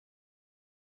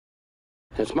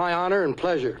It's my honor and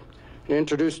pleasure to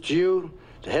introduce to you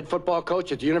the head football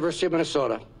coach at the University of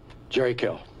Minnesota, Jerry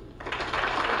Kill.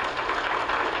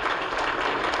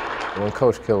 When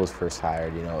Coach Kill was first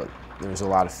hired, there was a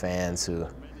lot of fans who,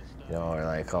 are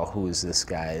like, oh, who is this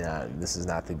guy? This is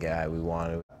not the guy we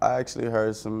wanted. I actually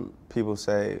heard some people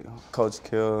say Coach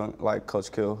Kill,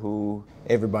 who...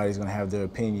 Everybody's going to have their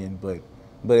opinion, but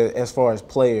as far as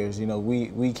players,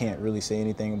 we can't really say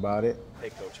anything about it. Hey,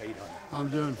 Coach, how you doing? I'm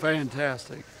doing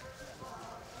fantastic.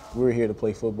 We're here to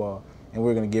play football, and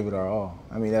we're going to give it our all.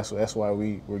 I mean, that's why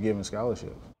we're giving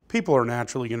scholarships. People are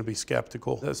naturally going to be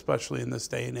skeptical, especially in this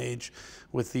day and age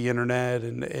with the internet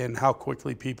and how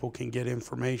quickly people can get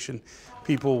information.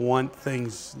 People want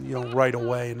things, right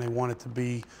away, and they want it to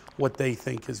be what they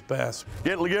think is best.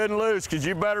 Get good and loose, because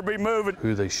you better be moving.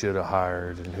 Who they should have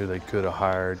hired and who they could have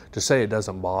hired. To say it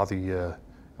doesn't bother you,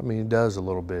 I mean, it does a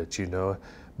little bit,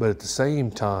 but at the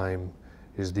same time,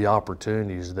 is the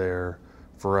opportunities there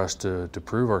for us to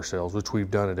prove ourselves, which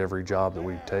we've done at every job that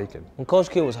we've taken. When Coach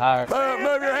Kill was hired,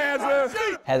 move your hands,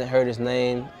 move. Hadn't heard his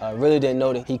name, really didn't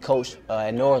know that he coached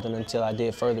at Northern until I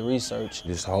did further research.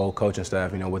 Just the whole coaching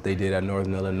staff, what they did at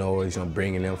Northern Illinois,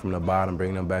 bringing them from the bottom,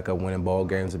 bringing them back up, winning ball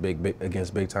games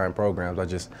against big-time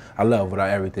programs. I love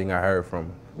everything I heard from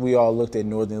them. We all looked at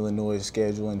Northern Illinois'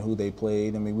 schedule and who they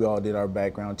played. I mean, we all did our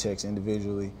background checks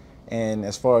individually. And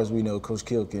as far as we know, Coach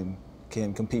Kill can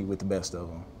compete with the best of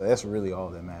them. That's really all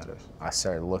that matters. I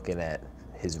started looking at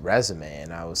his resume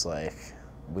and I was like,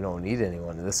 we don't need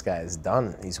anyone. This guy is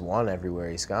done. He's won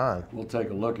everywhere he's gone. We'll take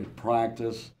a look at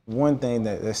practice. One thing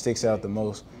that sticks out the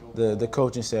most, the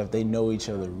coaching staff, they know each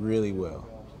other really well.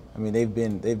 I mean, they've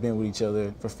been with each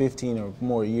other for 15 or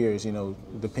more years,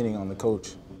 depending on the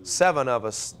coach. 7 of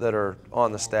us that are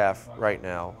on the staff right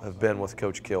now have been with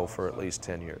Coach Kill for at least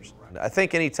 10 years. I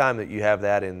think any time that you have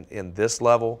that in this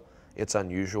level, it's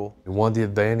unusual. One of the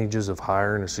advantages of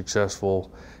hiring a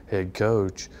successful head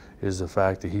coach is the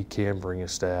fact that he can bring a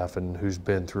staff and who's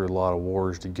been through a lot of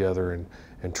wars together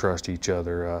and trust each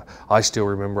other. I still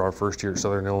remember our first year at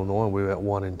Southern Illinois, we went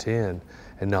 1-10,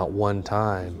 and not one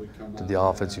time did the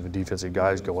offensive and defensive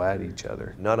guys go at each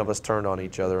other. None of us turned on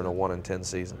each other in a 1-10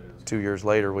 season. 2 years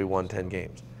later, we won 10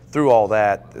 games. Through all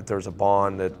that, there's a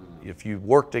bond that if you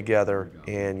work together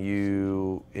and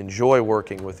you enjoy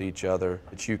working with each other,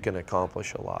 that you can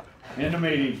accomplish a lot. In the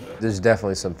meeting. There's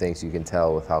definitely some things you can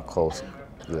tell with how close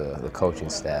the coaching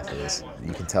staff is.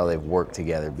 You can tell they've worked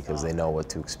together because they know what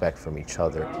to expect from each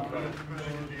other.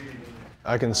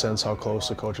 I can sense how close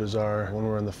the coaches are when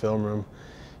we're in the film room.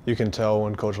 You can tell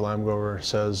when Coach Limgover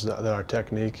says that our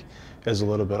technique is a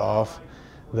little bit off,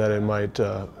 that it might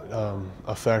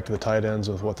affect the tight ends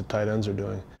with what the tight ends are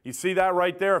doing. You see that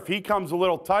right there? If he comes a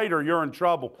little tighter, you're in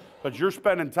trouble because you're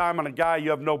spending time on a guy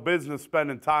you have no business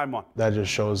spending time on. That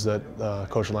just shows that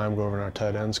Coach Limgover and our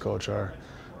tight ends coach are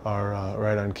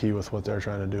right on key with what they're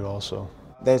trying to do also.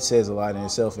 That says a lot in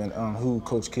itself, and who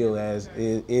Coach Kill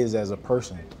is as a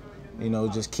person.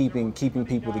 Just keeping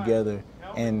people together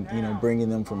and bringing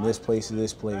them from this place to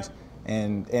this place.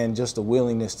 And just the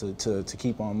willingness to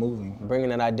keep on moving. Bringing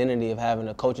that identity of having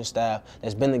a coaching staff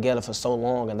that's been together for so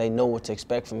long and they know what to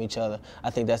expect from each other,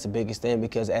 I think that's the biggest thing,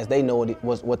 because as they know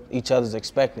what each other's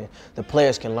expecting, the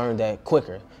players can learn that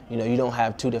quicker. You don't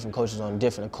have 2 different coaches on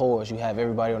different accords. You have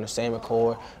everybody on the same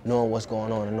accord, knowing what's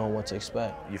going on and knowing what to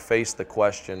expect. You face the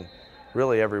question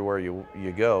really everywhere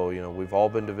you go. We've all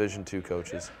been Division II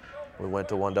coaches. We went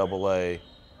to 1AA.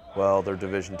 Well, they're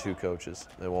Division II coaches.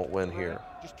 They won't win here.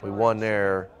 We won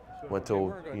there, went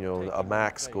to a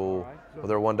MAC school. Well,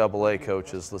 they're 1AA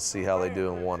coaches. Let's see how they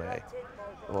do in 1A.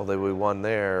 Well, we won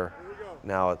there.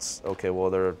 Now it's, okay, well,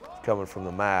 they're coming from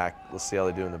the MAC. Let's see how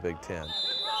they do in the Big Ten.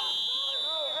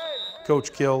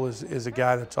 Coach Kill is a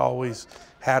guy that's always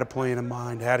had a plan in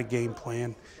mind, had a game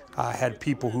plan, had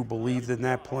people who believed in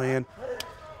that plan.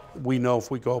 We know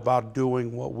if we go about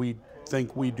doing what we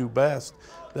think we do best,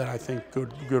 that I think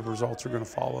good results are going to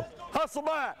follow. Hustle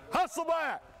back! Hustle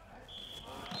back!